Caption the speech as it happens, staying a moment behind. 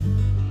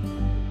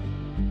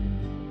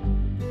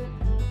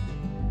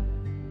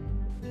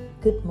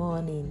Good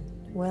morning.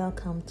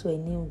 Welcome to a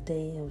new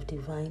day of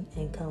divine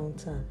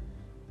encounter.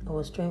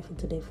 Our strength for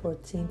today,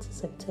 14th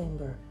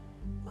September,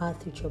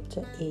 Matthew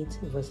chapter 8,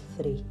 verse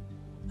 3.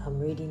 I'm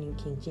reading New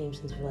King James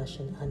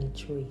Version and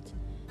it reads,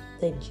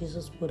 Then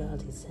Jesus put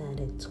out his hand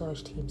and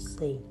touched him,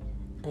 saying,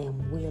 I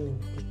am willing,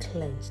 be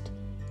cleansed.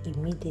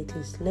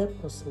 Immediately his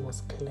leprosy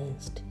was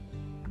cleansed.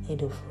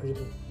 End of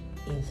reading.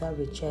 In that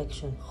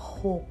rejection,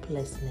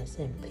 hopelessness,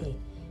 and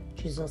pain,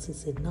 Jesus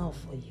is enough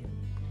for you.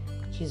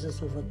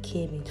 Jesus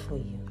overcame it for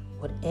you.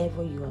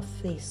 Whatever you are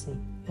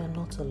facing, you are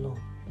not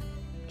alone.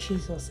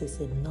 Jesus is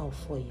enough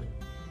for you.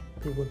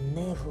 We will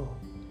never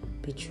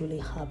be truly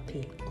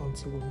happy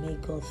until we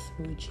make God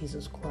through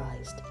Jesus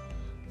Christ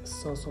the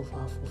source of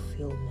our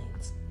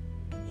fulfillment.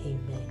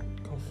 Amen.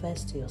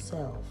 Confess to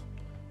yourself,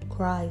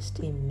 Christ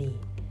in me,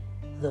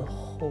 the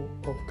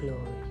hope of glory.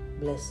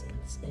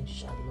 Blessings and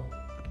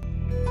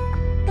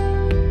shalom.